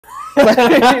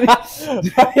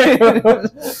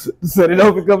Set it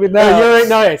open, coming down. You ain't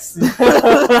nice.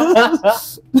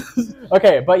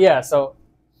 Okay, but yeah, so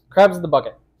crabs in the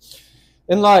bucket.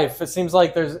 In life, it seems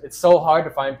like it's so hard to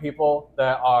find people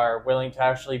that are willing to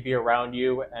actually be around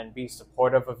you and be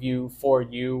supportive of you, for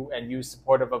you, and you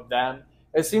supportive of them.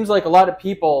 It seems like a lot of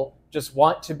people just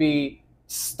want to be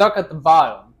stuck at the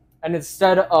bottom, and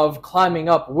instead of climbing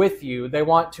up with you, they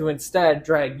want to instead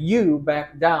drag you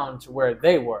back down to where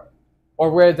they were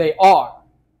or where they are,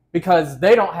 because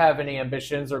they don't have any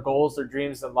ambitions or goals or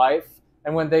dreams in life.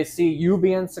 And when they see you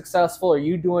being successful, or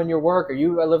you doing your work, or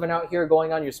you living out here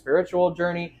going on your spiritual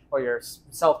journey or your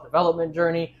self-development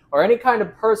journey or any kind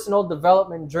of personal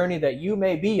development journey that you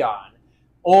may be on,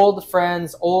 old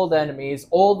friends, old enemies,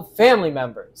 old family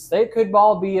members, they could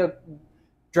all be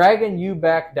dragging you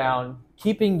back down,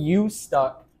 keeping you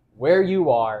stuck where you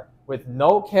are with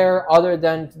no care other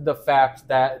than the fact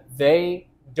that they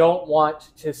don't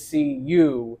want to see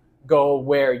you go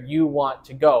where you want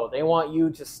to go. They want you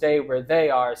to stay where they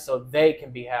are so they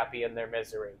can be happy in their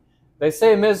misery. They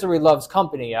say misery loves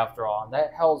company, after all, and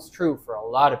that holds true for a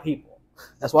lot of people.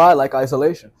 That's why I like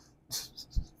isolation.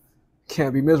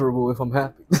 Can't be miserable if I'm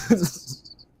happy.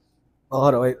 Oh,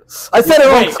 no, wait. I said it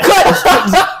wrong.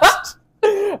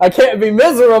 I can't be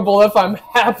miserable if I'm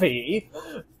happy.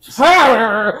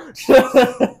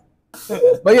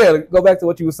 But yeah, go back to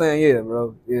what you were saying. Yeah,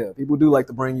 bro. Yeah, people do like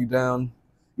to bring you down.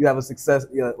 You have a success,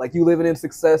 like you living in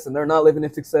success and they're not living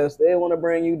in success. They want to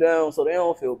bring you down so they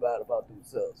don't feel bad about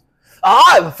themselves.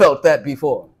 I've felt that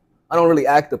before. I don't really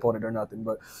act upon it or nothing,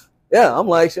 but yeah, I'm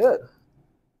like, shit.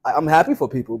 I'm happy for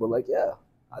people, but like, yeah,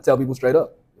 I tell people straight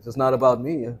up, if it's not about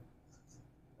me,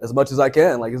 as much as I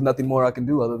can, like, there's nothing more I can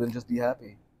do other than just be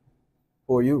happy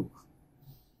for you.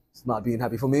 It's not being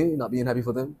happy for me, not being happy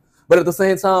for them. But at the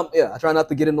same time, yeah, I try not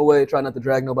to get in the way, try not to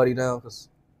drag nobody down, because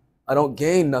I don't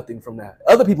gain nothing from that.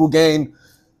 Other people gain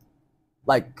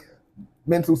like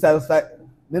mental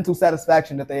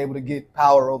satisfaction that they're able to get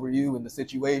power over you in the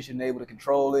situation, they're able to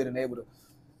control it, and they're able to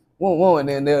and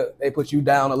then they put you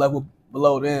down a level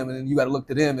below them, and then you got to look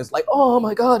to them. It's like, oh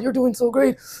my God, you're doing so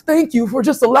great. Thank you for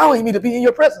just allowing me to be in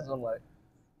your presence. I'm like,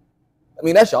 I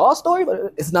mean, that's your story,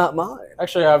 but it's not mine.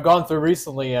 Actually, I've gone through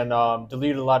recently and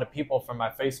deleted a lot of people from my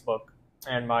Facebook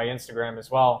and my Instagram as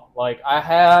well. Like, I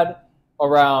had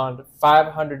around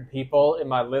 500 people in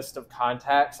my list of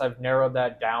contacts. I've narrowed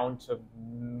that down to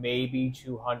maybe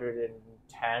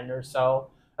 210 or so.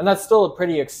 And that's still a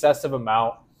pretty excessive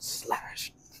amount.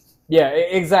 Slash. Yeah,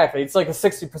 exactly. It's like a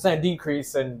 60%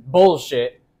 decrease in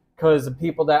bullshit, because the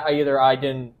people that I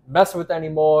didn't mess with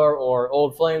anymore, or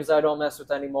old flames that I don't mess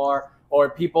with anymore,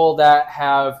 or people that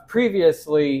have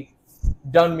previously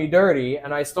done me dirty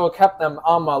and I still kept them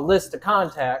on my list of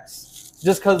contacts.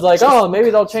 Just because, like, oh,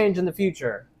 maybe they'll change in the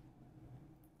future.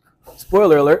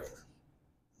 Spoiler alert.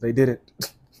 They didn't.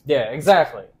 Yeah,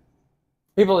 exactly.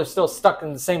 People are still stuck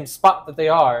in the same spot that they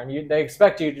are, and they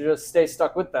expect you to just stay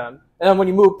stuck with them. And then when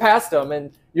you move past them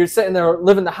and you're sitting there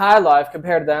living the high life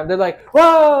compared to them, they're like,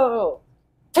 whoa,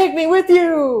 take me with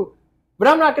you. But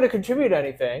I'm not going to contribute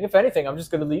anything. If anything, I'm just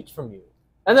going to leech from you.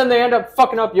 And then they end up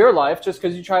fucking up your life just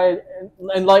because you try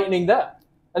enlightening them.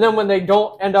 And then when they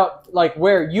don't end up like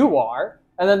where you are,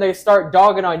 and then they start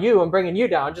dogging on you and bringing you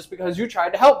down just because you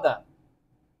tried to help them.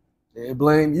 They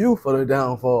blame you for the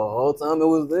downfall. The whole time it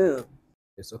was them.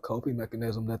 It's a coping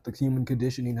mechanism that the human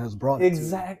conditioning has brought.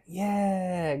 Exactly.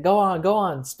 Yeah. Go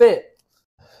on. Spit.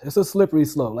 It's a slippery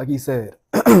slope, like he said.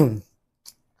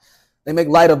 They make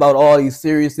light about all these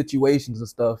serious situations and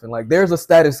stuff, and like there's a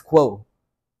status quo.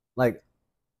 Like,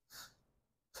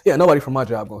 yeah, nobody from my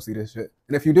job gonna see this shit.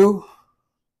 And if you do,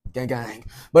 gang.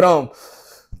 But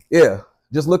yeah,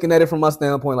 just looking at it from my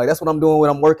standpoint, like that's what I'm doing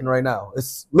when I'm working right now.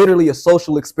 It's literally a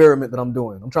social experiment that I'm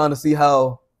doing. I'm trying to see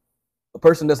how a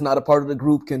person that's not a part of the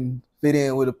group can fit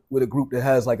in with a group that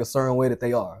has like a certain way that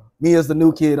they are. Me as the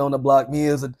new kid on the block, me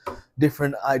as a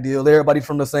different ideal. Everybody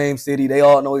from the same city, they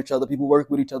all know each other. People work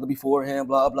with each other beforehand,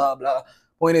 blah, blah, blah.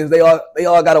 Point is, they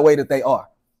all got a way that they are.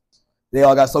 They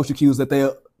all got social cues that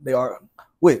they are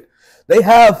with. They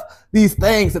have these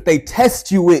things that they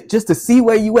test you with just to see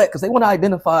where you at, because they want to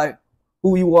identify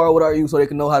who you are, what are you, so they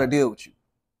can know how to deal with you.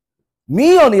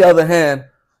 Me, on the other hand,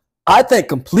 I think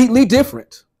completely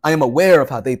different. I am aware of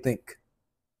how they think.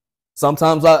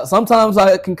 Sometimes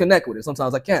I can connect with it.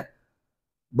 Sometimes I can't.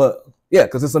 But yeah,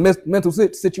 because it's a mental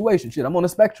situation. Shit, I'm on the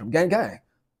spectrum. Gang.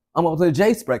 I'm on the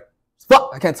J spectrum. Fuck,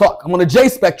 I can't talk. I'm on the J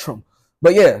spectrum.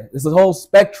 But yeah, it's a whole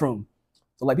spectrum.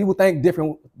 So like people think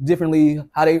differently,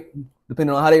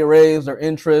 depending on how they raise, their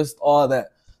interest, all that.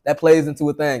 That plays into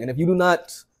a thing. And if you do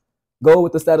not go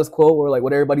with the status quo or like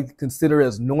what everybody consider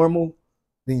as normal,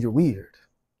 then you're weird.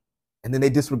 And then they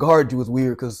disregard you as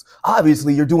weird because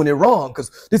obviously you're doing it wrong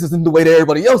because this isn't the way that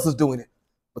everybody else is doing it.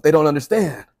 But they don't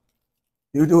understand.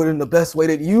 You're doing it in the best way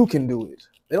that you can do it.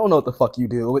 They don't know what the fuck you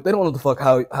deal with. They don't know what the fuck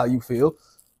how you feel.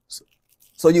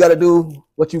 So you got to do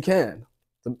what you can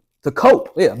to cope.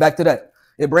 Yeah, back to that.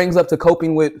 It brings up to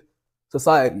coping with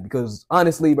society because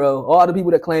honestly, bro, all the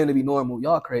people that claim to be normal,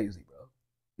 y'all crazy, bro.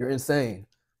 You're insane.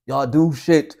 Y'all do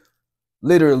shit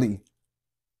literally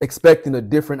expecting a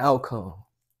different outcome.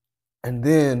 And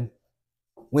then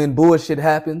when bullshit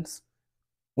happens,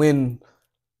 when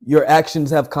your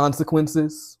actions have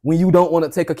consequences, when you don't want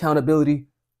to take accountability,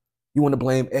 you want to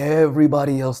blame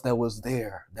everybody else that was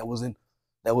there, that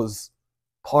was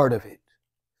part of it.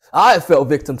 I fell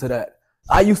victim to that.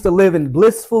 I used to live in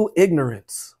blissful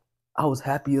ignorance. I was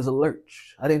happy as a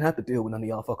lurch. I didn't have to deal with none of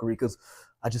y'all fuckery because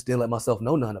I just didn't let myself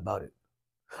know none about it.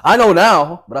 I know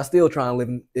now, but I still try and live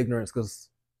in ignorance because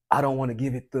I don't want to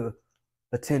give it the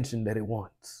attention that it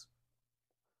wants.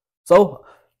 So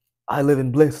I live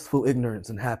in blissful ignorance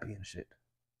and happy and shit.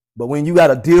 But when you got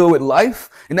to deal with life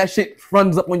and that shit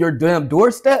runs up on your damn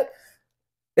doorstep,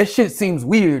 that shit seems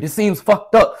weird. It seems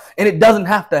fucked up. And it doesn't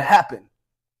have to happen.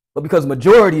 But because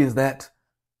majority is that,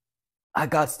 I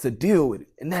got to deal with it.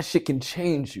 And that shit can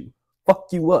change you. Fuck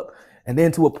you up. And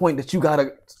then to a point that you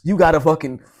gotta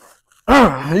fucking,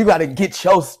 you gotta get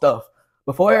your stuff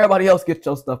before everybody else gets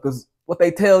your stuff. Because what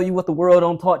they tell you, what the world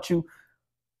don't taught you,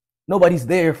 nobody's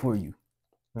there for you.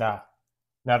 Nah,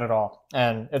 not at all.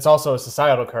 And it's also a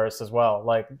societal curse as well.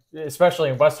 Like, especially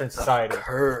in Western society.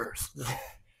 Curse.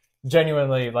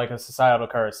 Genuinely, like a societal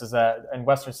curse is that in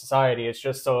Western society, it's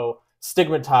just so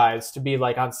stigmatized to be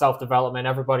like on self-development.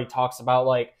 Everybody talks about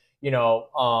like, I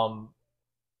don't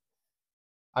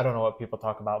know what people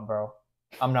talk about, bro.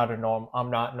 I'm not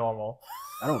normal.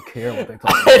 I don't care what they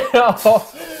talk about.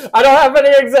 I don't have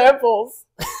any examples.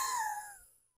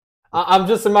 I'm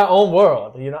just in my own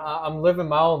world. I'm living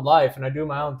my own life and I do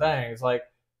my own things. Like,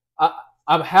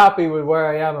 I'm happy with where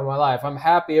I am in my life. I'm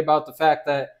happy about the fact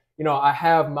that, I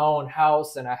have my own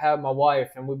house and I have my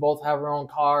wife and we both have our own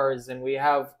cars and we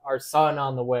have our son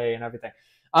on the way and everything.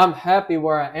 I'm happy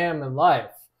where I am in life.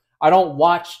 I don't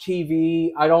watch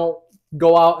TV. I don't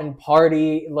go out and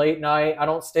party late night. I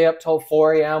don't stay up till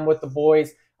 4 a.m. with the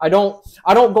boys. I don't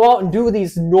go out and do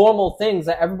these normal things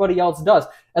that everybody else does.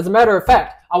 As a matter of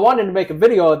fact, I wanted to make a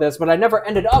video of this, but I never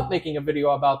ended up making a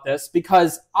video about this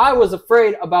because I was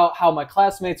afraid about how my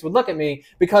classmates would look at me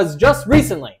because just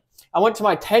recently, I went to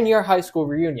my 10-year high school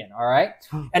reunion, all right?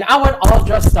 And I went all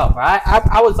dressed up, right?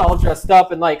 I was all dressed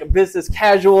up in like business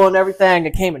casual and everything. I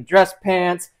came in dress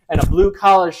pants and a blue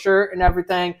collar shirt and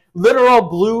everything. Literal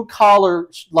blue collar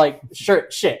like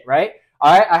shirt shit, right?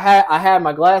 All right, I had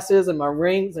my glasses and my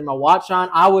rings and my watch on.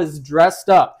 I was dressed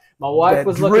up. My wife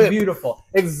was looking beautiful.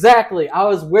 Exactly. I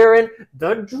was wearing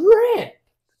the drip.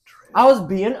 I was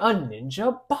being a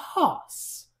ninja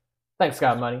boss. Thanks,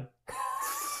 God Money.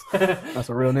 That's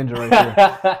a real ninja right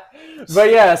there. But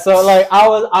yeah, so like I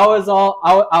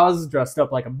was dressed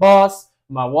up like a boss.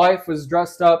 My wife was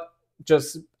dressed up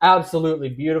just absolutely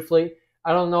beautifully.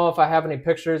 I don't know if I have any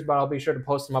pictures, but I'll be sure to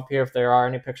post them up here if there are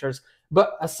any pictures.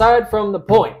 But aside from the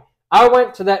point, I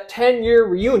went to that 10-year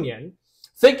reunion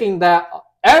thinking that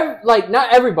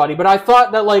not everybody, but I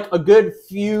thought that like a good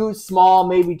few small,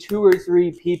 maybe 2 or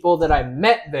 3 people that I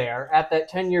met there at that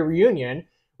 10-year reunion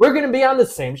were going to be on the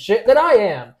same shit that I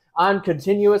am. On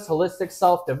continuous holistic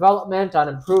self-development, on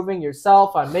improving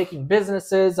yourself, on making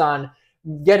businesses, on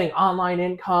getting online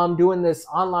income, doing this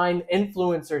online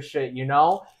influencer shit,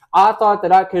 I thought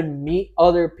that I could meet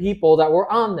other people that were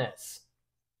on this.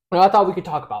 I thought we could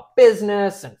talk about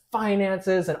business and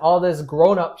finances and all this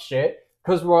grown-up shit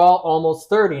because we're all almost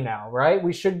 30 now, right?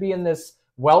 We should be in this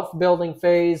wealth building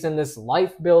phase and this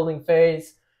life building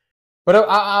phase. But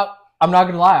I'm not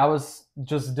going to lie, I was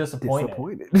just disappointed.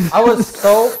 I was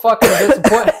so fucking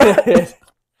disappointed.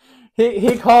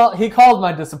 He called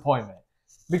my disappointment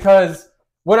because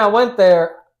when I went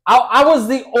there, I was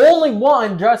the only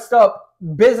one dressed up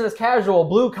business casual,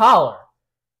 blue collar.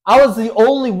 I was the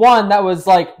only one that was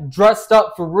like dressed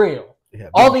up for real. Yeah,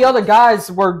 all the other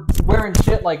guys were wearing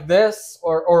shit like this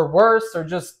or worse, or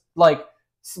just like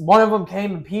one of them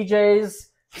came in PJs.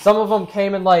 Some of them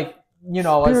came in like, a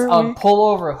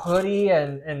pullover hoodie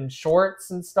and shorts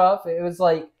and stuff. It was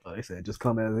like, oh, they said just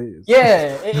come as is.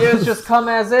 Yeah, it was just come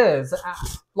as is.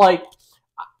 Like,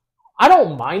 I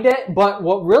don't mind it, but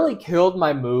what really killed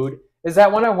my mood is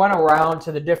that when I went around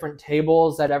to the different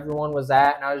tables that everyone was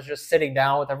at, and I was just sitting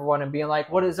down with everyone and being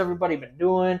like, what has everybody been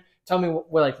doing? Tell me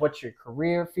what's your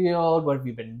career field? What have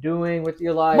you been doing with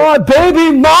your life? My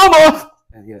baby mama.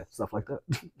 And yeah, stuff like that.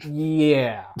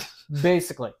 Yeah,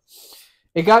 basically.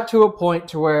 It got to a point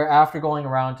to where after going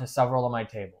around to several of my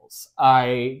tables,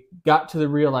 I got to the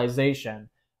realization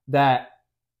that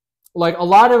like a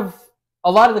lot of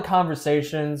the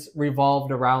conversations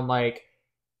revolved around like,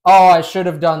 oh, I should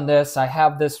have done this. I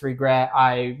have this regret.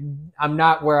 I'm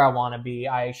not where I want to be.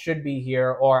 I should be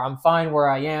here, or I'm fine where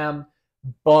I am,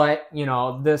 but you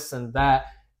know, this and that.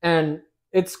 And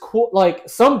it's cool. Like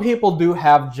some people do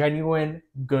have genuine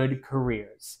good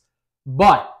careers,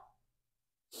 but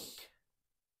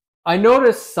I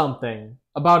noticed something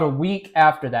about a week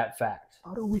after that fact.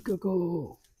 About a week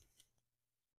ago.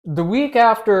 The week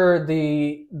after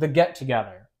the get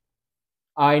together,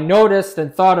 I noticed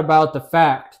and thought about the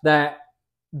fact that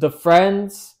the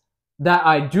friends that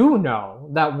I do know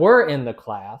that were in the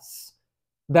class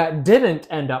that didn't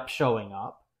end up showing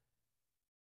up,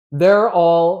 they're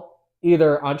all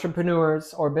either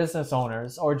entrepreneurs or business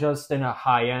owners or just in a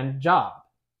high-end job.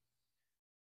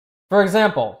 For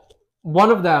example,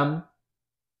 one of them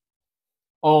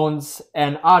owns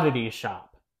an oddity shop.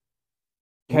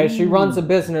 Okay, she runs a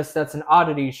business that's an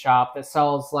oddity shop that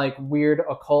sells like weird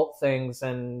occult things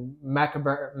and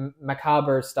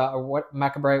macabre stuff, or what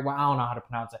macabre, well, I don't know how to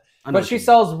pronounce it. But she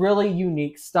sells really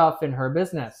unique stuff in her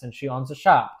business, and she owns a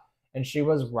shop, and she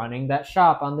was running that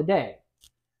shop on the day.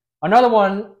 Another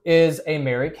one is a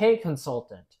Mary Kay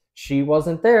consultant. She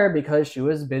wasn't there because she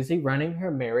was busy running her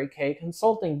Mary Kay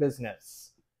consulting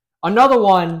business. Another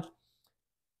one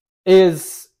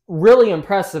is really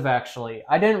impressive, actually.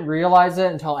 I didn't realize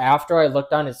it until after I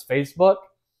looked on his Facebook.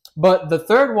 But the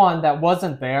third one that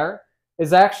wasn't there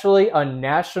is actually a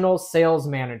national sales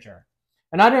manager.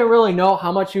 And I didn't really know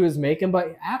how much he was making,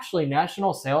 but actually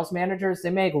national sales managers,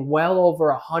 they make well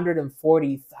over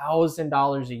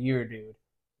 $140,000 a year, dude.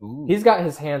 Ooh. He's got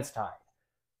his hands tied.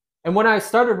 And when I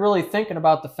started really thinking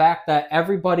about the fact that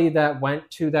everybody that went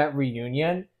to that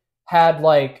reunion had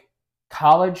like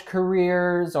college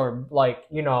careers or like,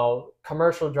 you know,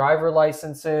 commercial driver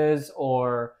licenses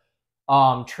or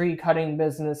tree cutting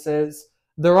businesses,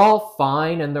 they're all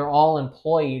fine and they're all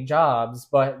employee jobs,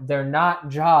 but they're not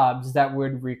jobs that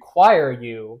would require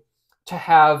you to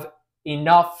have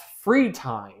enough free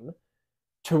time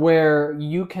to where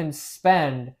you can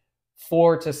spend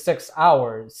 4 to 6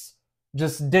 hours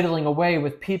just diddling away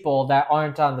with people that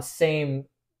aren't on the same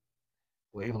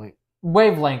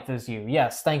wavelength as you.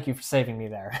 Yes, thank you for saving me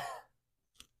there.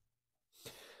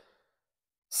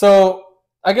 So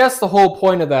I guess the whole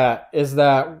point of that is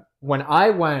that when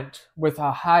I went with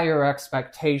a higher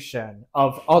expectation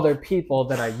of other people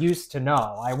that I used to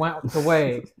know, I went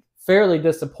away fairly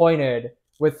disappointed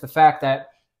with the fact that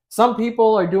some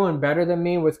people are doing better than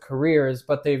me with careers,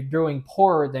 but they're doing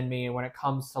poorer than me when it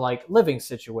comes to like living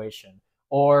situation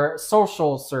or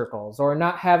social circles or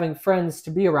not having friends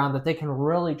to be around that they can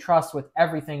really trust with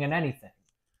everything and anything.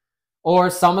 Or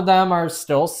some of them are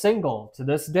still single to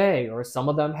this day, or some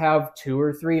of them have 2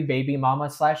 or 3 baby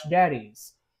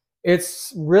mama/daddies.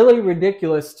 It's really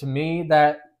ridiculous to me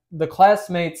that the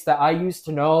classmates that I used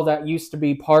to know that used to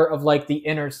be part of like the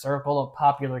inner circle of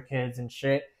popular kids and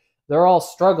shit, they're all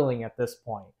struggling at this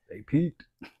point. They peaked.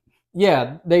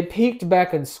 Yeah, they peaked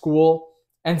back in school.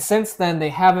 And since then, they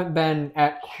haven't been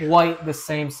at quite the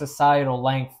same societal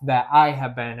length that I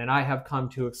have been, and I have come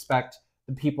to expect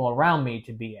the people around me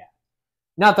to be at.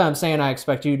 Not that I'm saying I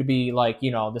expect you to be like,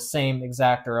 you know, the same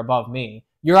exact or above me.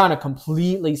 You're on a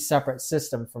completely separate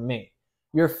system from me.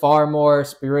 You're far more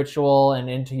spiritual and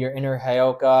into your inner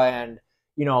Heyoka and,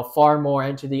 you know, far more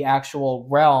into the actual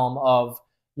realm of,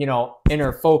 you know,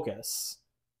 inner focus.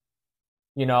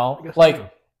 You know,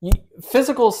 like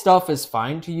physical stuff is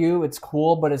fine to you. It's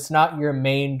cool, but it's not your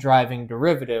main driving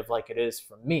derivative like it is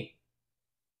for me.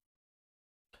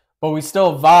 But we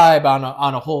still vibe on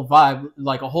a whole vibe,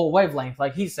 like a whole wavelength.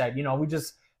 Like he said, you know, we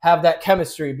just have that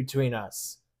chemistry between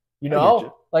us. You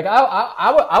know, like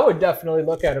I would definitely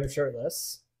look at him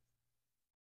shirtless.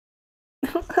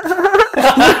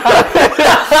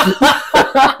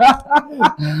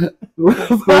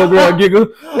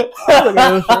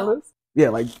 Yeah,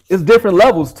 like it's different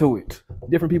levels to it.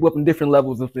 Different people up in different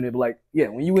levels of it. Like, yeah,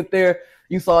 when you went there,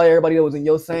 you saw everybody that was in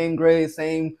your same grade,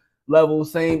 same level,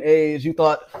 same age. You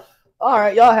thought, all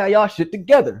right, y'all have y'all shit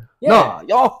together. Yeah. Nah,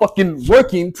 y'all fucking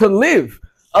working to live.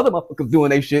 Other motherfuckers doing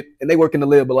they shit and they working to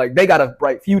live, but like they got a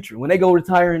bright future. When they go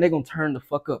retire and they gonna turn the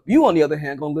fuck up. You, on the other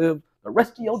hand, gonna live the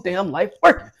rest of your damn life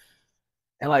working.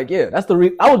 And like, yeah, that's the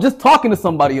reason. I was just talking to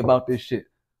somebody about this shit.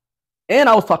 And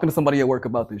I was talking to somebody at work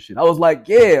about this shit. I was like,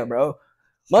 yeah, bro,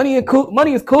 money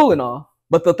is cool and all,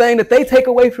 But the thing that they take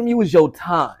away from you is your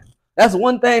time. That's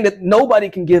one thing that nobody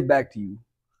can give back to you.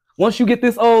 Once you get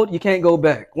this old, you can't go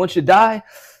back. Once you die,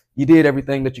 you did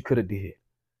everything that you could have did.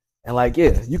 And like,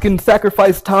 yeah, you can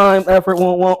sacrifice time, effort,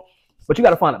 but you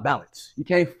got to find a balance. You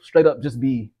can't straight up just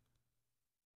be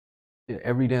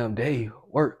every damn day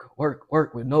work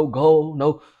with no goal,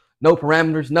 no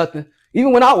parameters, nothing.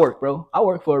 Even when I work, bro, I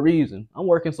work for a reason. I'm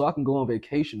working so I can go on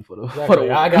vacation for the. Exactly. For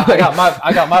the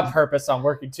I got my purpose on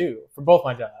working too for both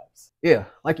my jobs. Yeah,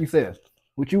 like you said,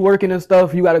 with you working and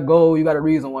stuff, you got a goal, you got a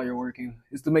reason why you're working.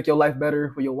 It's to make your life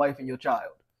better for your wife and your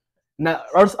child. Now,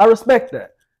 I respect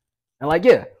that, and like,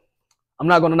 yeah, I'm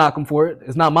not gonna knock them for it.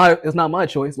 It's not my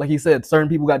choice. Like he said, certain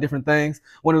people got different things.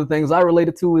 One of the things I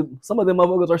related to is some of them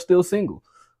motherfuckers are still single.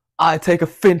 I take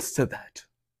offense to that,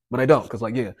 but I don't, cause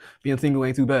like, yeah, being single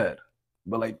ain't too bad.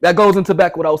 But like that goes into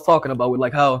back what I was talking about with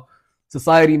like how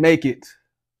society make it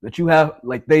that you have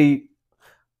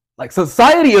like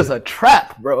society is a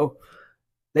trap, bro.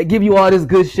 They give you all this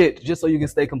good shit just so you can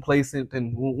stay complacent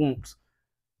and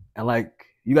and like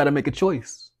you got to make a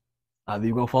choice. Either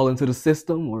you're gonna fall into the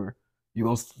system or you're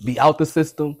gonna be out the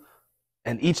system.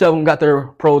 And each of them got their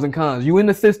pros and cons. You in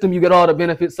the system, you get all the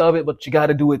benefits of it, but you got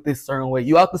to do it this certain way.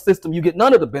 You out the system, you get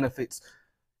none of the benefits,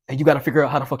 and you got to figure out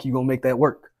how the fuck you gonna make that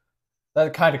work.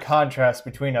 That kind of contrast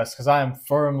between us, because I am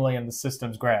firmly in the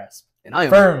system's grasp. And I am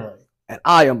firmly. And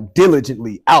I am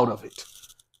diligently out of it.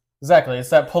 Exactly. It's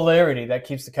that polarity that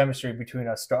keeps the chemistry between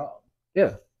us strong.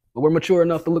 Yeah. But we're mature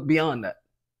enough to look beyond that.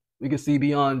 We can see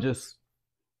beyond just...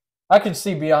 I can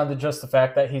see beyond just the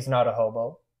fact that he's not a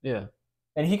hobo. Yeah.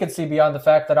 And he can see beyond the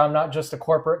fact that I'm not just a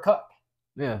corporate cuck.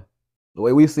 Yeah. The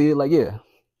way we see it, like, yeah,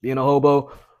 being a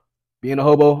hobo,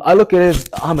 I look at it as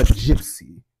I'm a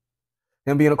gypsy.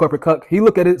 Him being a corporate cuck, he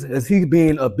look at it as he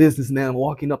being a businessman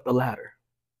walking up the ladder,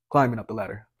 climbing up the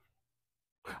ladder.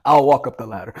 I'll walk up the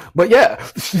ladder. But yeah.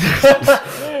 He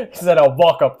said I'll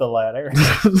walk up the ladder.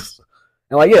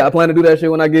 And like, yeah, I plan to do that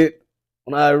shit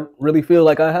when I really feel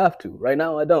like I have to. Right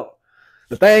now, I don't.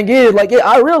 The thing is, like, yeah,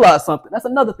 I realized something. That's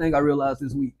another thing I realized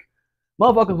this week.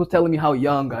 Motherfuckers was telling me how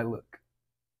young I look.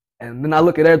 And then I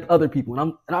look at other people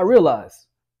and I realized.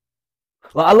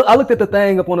 Well, I looked at the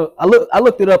thing up on I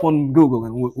looked it up on Google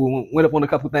and went up on a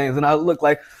couple things and I looked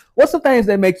like, what's the things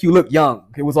that make you look young?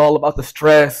 It was all about the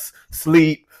stress,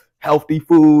 sleep, healthy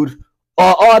food,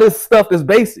 all this stuff that's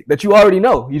basic that you already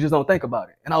know. You just don't think about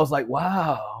it. And I was like,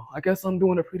 wow, I guess I'm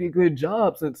doing a pretty good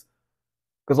job because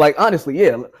like, honestly,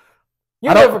 yeah.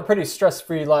 You live a pretty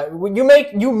stress-free life.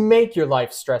 You make your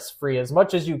life stress-free as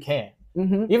much as you can,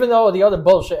 even though the other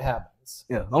bullshit happens.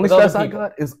 Yeah, the only stress I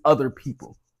got is other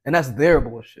people. And that's their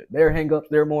bullshit, their hang-ups,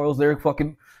 their morals, their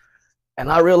fucking...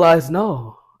 And I realized,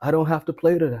 no, I don't have to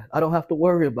play to that. I don't have to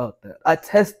worry about that.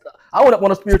 I went up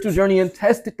on a spiritual journey and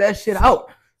tested that shit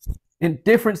out in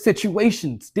different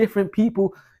situations, different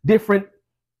people, different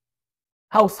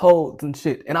households and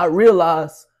shit. And I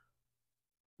realized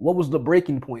what was the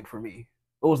breaking point for me?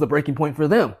 What was the breaking point for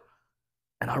them?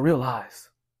 And I realized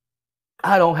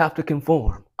I don't have to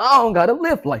conform. I don't got to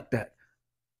live like that.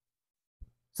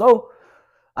 So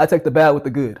I take the bad with the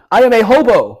good. I am a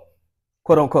hobo,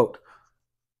 quote unquote.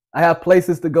 I have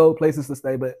places to go, places to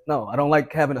stay, but no, I don't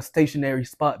like having a stationary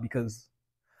spot because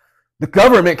the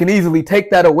government can easily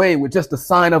take that away with just a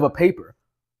sign of a paper.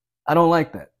 I don't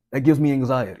like that. That gives me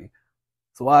anxiety.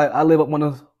 So I live up one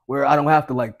of where I don't have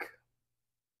to like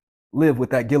live with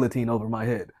that guillotine over my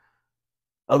head.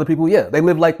 Other people, yeah, they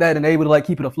live like that and they able to like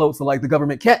keep it afloat so like the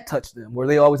government can't touch them, where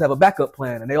they always have a backup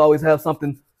plan and they always have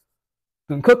something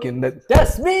cooking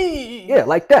that's me. Yeah,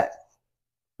 like that.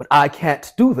 But I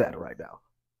can't do that right now.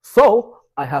 So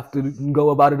I have to go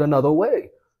about it another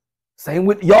way. Same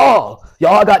with y'all.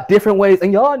 Y'all got different ways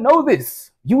and y'all know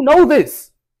this. You know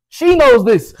this. She knows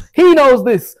this. He knows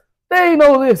this. They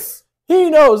know this. He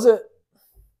knows it.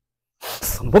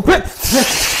 Son of a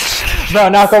bitch. Bro,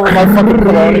 knock over my fucking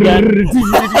cologne again.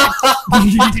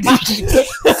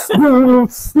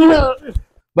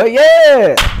 But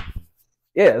yeah.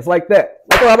 Yeah, it's like that.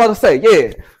 Like what I'm about to say.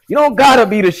 Yeah. You don't gotta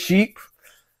be the sheep.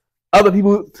 Other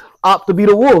people opt to be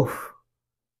the wolf.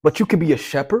 But you can be a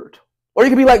shepherd. Or you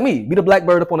can be like me. Be the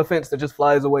blackbird up on the fence that just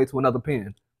flies away to another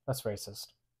pen. That's racist.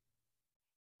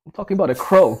 I'm talking about a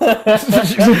crow. He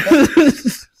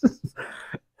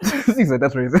said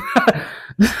that's racist.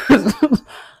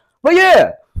 But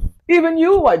yeah, even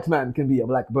you, white man, can be a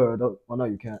blackbird. Oh, no,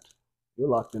 you can't. You're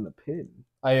locked in a pin.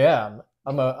 I am.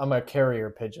 I'm a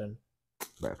carrier pigeon.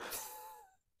 Bro.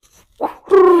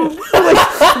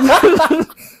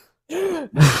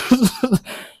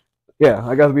 Yeah,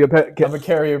 I gotta be a pet. I'm a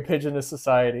carrier pigeon of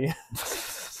society.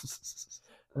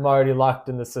 I'm already locked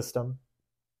in the system.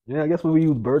 Yeah, I guess when we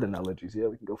use bird analogies, yeah,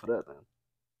 we can go for that then.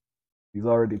 He's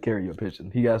already carrying a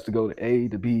pigeon. He has to go to A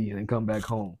to B and then come back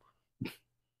home.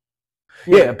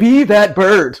 Yeah, be that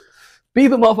bird. Be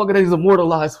the motherfucker that is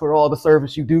immortalized for all the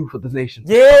service you do for the nation.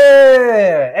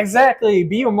 Yeah, exactly.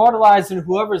 Be immortalized in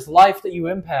whoever's life that you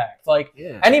impact. Like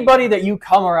anybody that you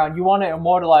come around, you want to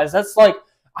immortalize. That's like,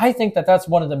 I think that that's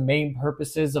one of the main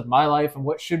purposes of my life, and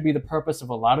what should be the purpose of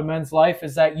a lot of men's life,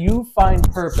 is that you find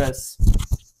purpose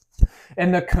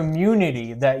in the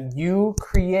community that you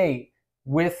create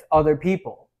with other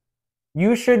people.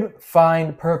 You should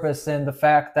find purpose in the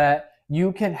fact that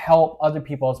you can help other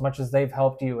people as much as they've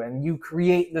helped you, and you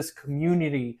create this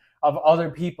community of other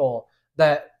people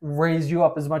that raise you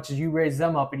up as much as you raise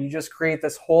them up, and you just create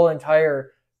this whole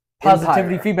entire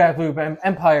positivity feedback loop and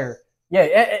empire.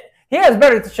 Yeah, he has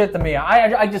better shit than me.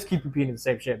 I just keep repeating the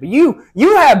same shit, but you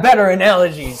have better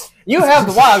analogies. You have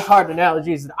the wild card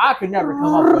analogies that I could never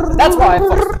come up with. And that's why I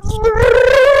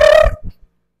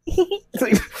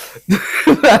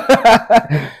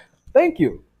Thank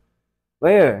you.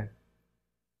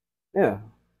 Yeah.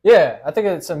 Yeah, I think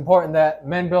it's important that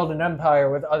men build an empire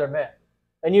with other men.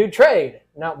 And you trade,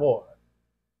 not war.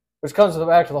 Which comes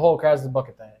back to the whole crabs in the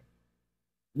bucket thing.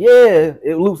 Yeah,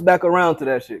 it loops back around to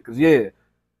that shit. Because,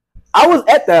 I was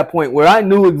at that point where I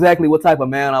knew exactly what type of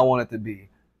man I wanted to be.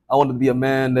 I wanted to be a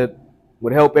man that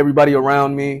would help everybody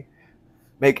around me,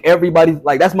 make everybody,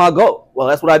 like, that's my goal. Well,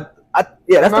 that's what that's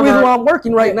the reason why I'm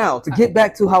working right now, to get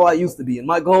back to how I used to be. And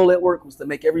my goal at work was to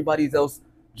make everybody else's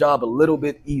job a little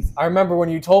bit easier. I remember when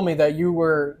you told me that you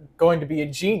were going to be a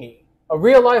genie, a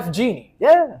real life genie.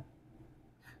 Yeah,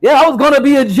 I was going to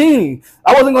be a genie.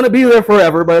 I wasn't going to be there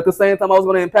forever, but at the same time, I was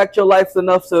going to impact your life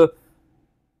enough to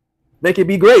make it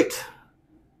be great.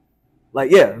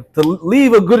 Like, to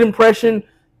leave a good impression,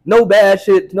 no bad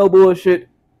shit, no bullshit.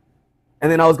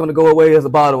 And then I was going to go away as a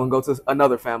bottle and go to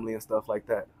another family and stuff like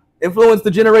that. Influence the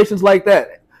generations like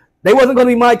that. They wasn't going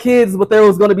to be my kids, but they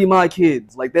was going to be my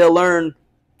kids. Like, they'll learn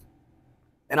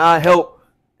and I help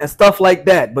and stuff like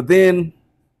that. But then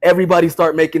everybody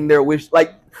start making their wish.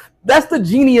 Like, that's the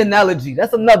genie analogy.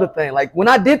 That's another thing. Like, when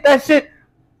I did that shit,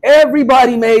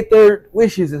 everybody made their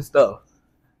wishes and stuff.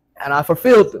 And I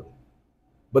fulfilled them.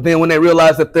 But then when they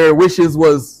realized that their wishes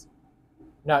was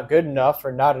not good enough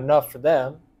or not enough for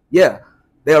them,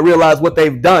 they'll realize what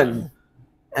they've done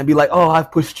and be like, oh,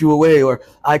 I've pushed you away, or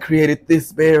I created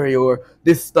this barrier or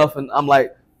this stuff. And I'm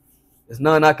like, there's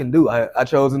nothing I can do. I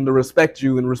chosen to respect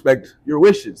you and respect your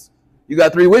wishes. You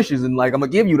got 3 wishes, and like, I'm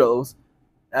gonna give you those.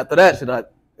 After that,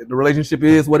 the relationship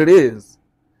is what it is.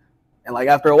 And like,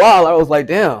 after a while, I was like,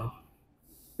 damn,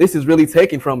 this is really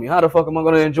taken from me. How the fuck am I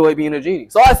gonna enjoy being a genie?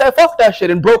 So I said, fuck that shit,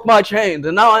 and broke my chains.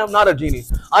 And now I am not a genie.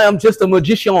 I am just a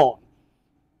magician.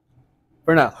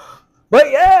 For now. But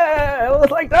it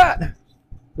was like that.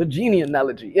 The genie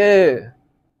analogy.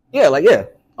 Like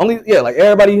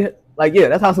everybody, like,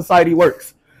 that's how society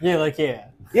works. Like,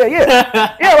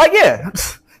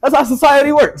 that's how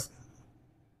society works.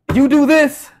 You do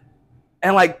this,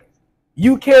 and like,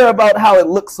 you care about how it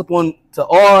looks upon to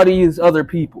all these other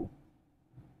people,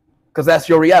 because that's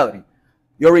your reality.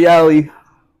 Your reality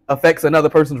affects another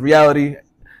person's reality,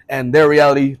 and their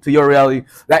reality to your reality.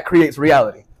 That creates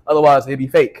reality. Otherwise, it'd be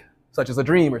fake, such as a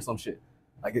dream or some shit.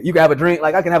 Like, you can have a dream.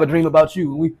 Like, I can have a dream about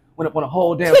you, and we went up on a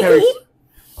whole damn Paris.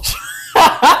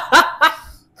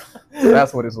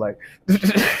 That's what it's like.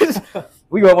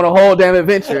 We go on a whole damn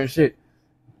adventure and shit.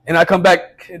 And I come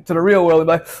back to the real world and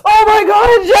be like, oh my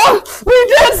God, Joe, we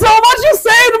did so much. You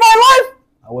saved my life.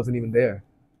 I wasn't even there.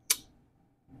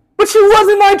 But you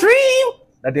wasn't my dream.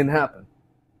 That didn't happen.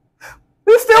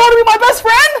 You still want to be my best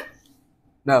friend?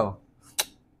 No.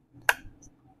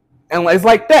 And it's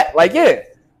like that. Like,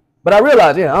 But I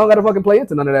realized, I don't got to fucking play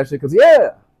into none of that shit, because,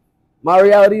 my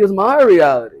reality is my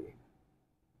reality.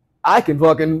 I can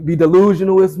fucking be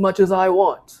delusional as much as I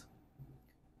want,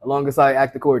 as long as I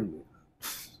act accordingly.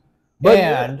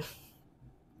 But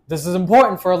this is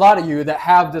important for a lot of you that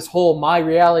have this whole my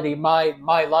reality, my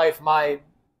life, my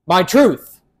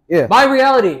truth. Yeah. My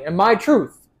reality and my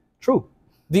truth. True.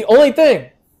 The only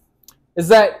thing is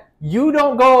that you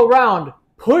don't go around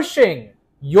pushing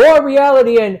your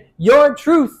reality and your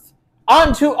truth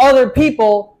onto other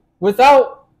people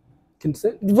without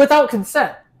consent.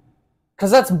 Because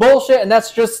that's bullshit, and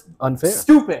that's just unfair.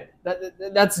 Stupid.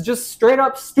 That's just straight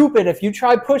up stupid. If you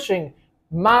try pushing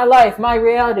my life, my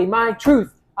reality, my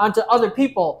truth onto other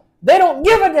people, they don't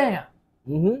give a damn.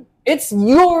 Mm-hmm. It's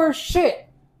your shit.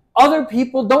 Other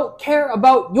people don't care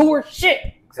about your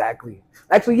shit. Exactly.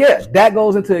 Actually, that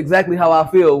goes into exactly how I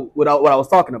feel with what I was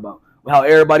talking about. How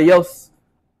everybody else,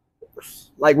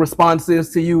 like, responses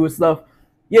to you and stuff.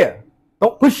 Yeah.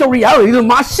 Don't push your reality to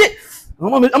my shit. I'm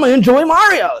gonna enjoy my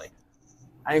reality.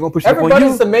 I ain't gonna push it on you.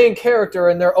 Everybody's the main character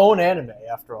in their own anime,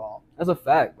 after all. That's a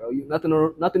fact, bro.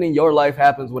 Nothing in your life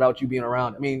happens without you being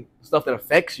around. I mean, stuff that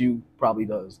affects you probably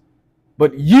does.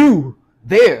 But you,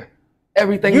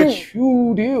 everything that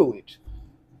you deal with.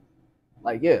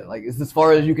 Like, yeah, like it's as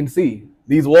far as you can see.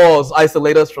 These walls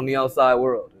isolate us from the outside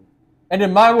world. And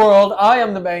in my world, I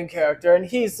am the main character, and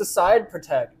he's the side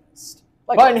protagonist.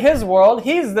 But in his world,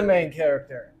 he's the main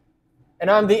character, and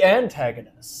I'm the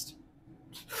antagonist.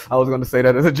 I was going to say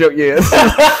that as a joke, yeah.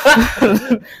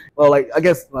 Well, like, I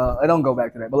guess I don't go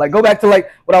back to that. But, like, go back to, like,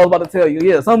 what I was about to tell you.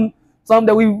 Yeah, some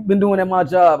that we've been doing at my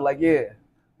job, like, yeah.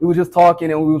 We were just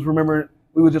talking, and we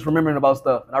were just remembering about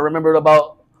stuff. And I remembered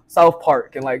about South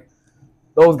Park and, like,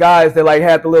 those guys that, like,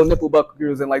 had the little nipple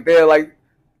buckers and, like, they're, like,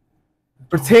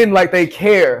 pretend like they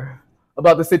care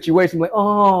about the situation. Like,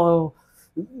 oh,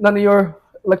 none of your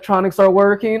electronics are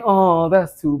working. Oh,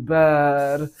 that's too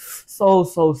bad.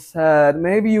 So sad.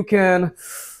 Maybe you can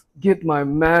get my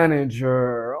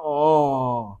manager.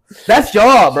 Oh, that's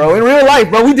job, bro. In real life,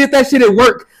 bro, we did that shit at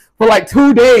work for like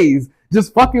 2 days,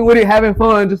 just fucking with it, having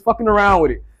fun, just fucking around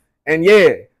with it. And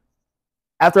yeah,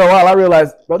 after a while, I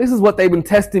realized, bro, this is what they've been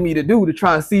testing me to do, to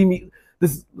try and see me,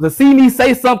 to see me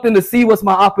say something, to see what's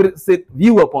my opposite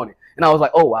view up on it. And I was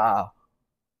like, oh wow.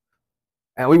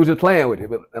 And we were just playing with it,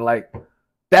 and like,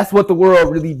 that's what the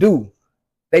world really do.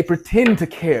 They pretend to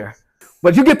care.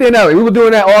 But you get the analogy. We were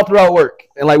doing that all throughout work.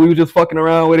 And like we were just fucking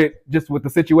around with it, just with the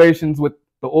situations, with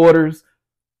the orders.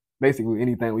 Basically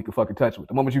anything we could fucking touch with.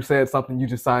 The moment you said something, you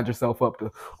just signed yourself up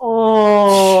to,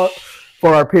 oh,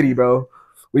 for our pity, bro.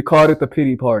 We called it the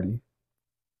pity party.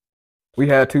 We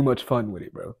had too much fun with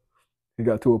it, bro. It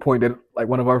got to a point that like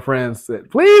one of our friends said,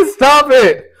 please stop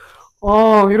it.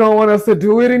 Oh, you don't want us to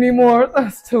do it anymore?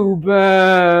 That's too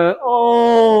bad.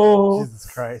 Oh,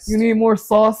 Jesus Christ. You need more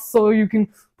sauce so you can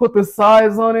put the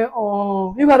sides on it?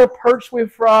 Oh, you got a perch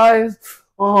with fries?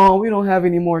 Oh, we don't have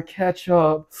any more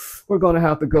ketchup. We're going to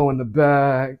have to go in the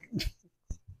bag.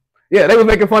 Yeah, they were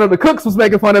making fun of the cooks was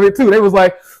making fun of it too. They was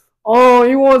like, oh,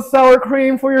 you want sour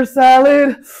cream for your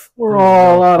salad? We're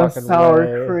all out of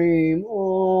sour cream.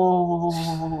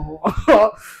 Oh.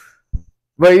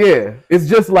 But yeah, it's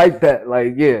just like that.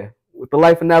 Like, yeah, with the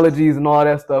life analogies and all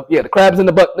that stuff. Yeah, the crabs in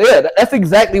the bucket. Yeah, that's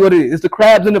exactly what it is. It's the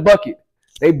crabs in the bucket.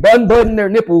 They button their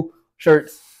nipple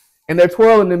shirts and they're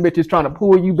twirling them bitches trying to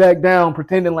pull you back down,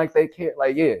 pretending like they care.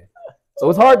 Like, yeah. So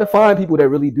it's hard to find people that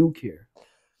really do care.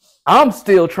 I'm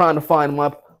still trying to find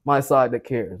my side that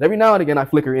cares. Every now and again, I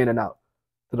flicker in and out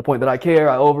to the point that I care,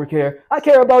 I overcare. I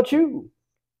care about you.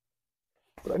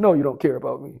 But I know you don't care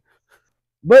about me.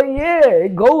 But yeah,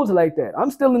 it goes like that.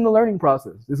 I'm still in the learning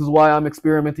process. This is why I'm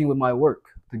experimenting with my work,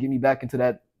 to get me back into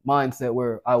that mindset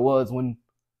where I was when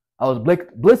I was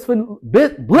blissfully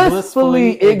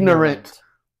ignorant.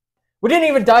 We didn't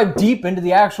even dive deep into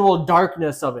the actual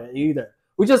darkness of it either.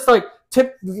 We just like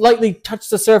lightly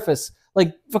touched the surface.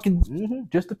 Like fucking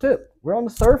just the tip. We're on the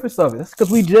surface of it. That's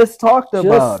because we just talked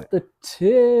about it. The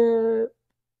tip.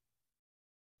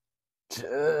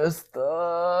 Just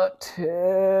the tip.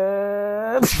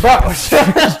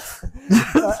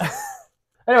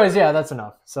 Anyways, yeah, that's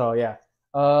enough. So yeah.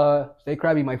 Stay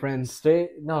crabby, my friends.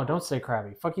 Don't stay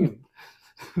crabby. Fuck you.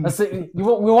 We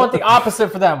want the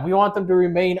opposite for them. We want them to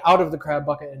remain out of the crab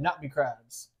bucket and not be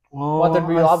crabs. Oh,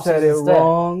 I said it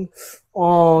wrong.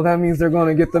 Oh, that means they're going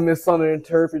to get the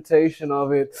misunderstanding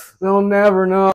of it. They'll never know.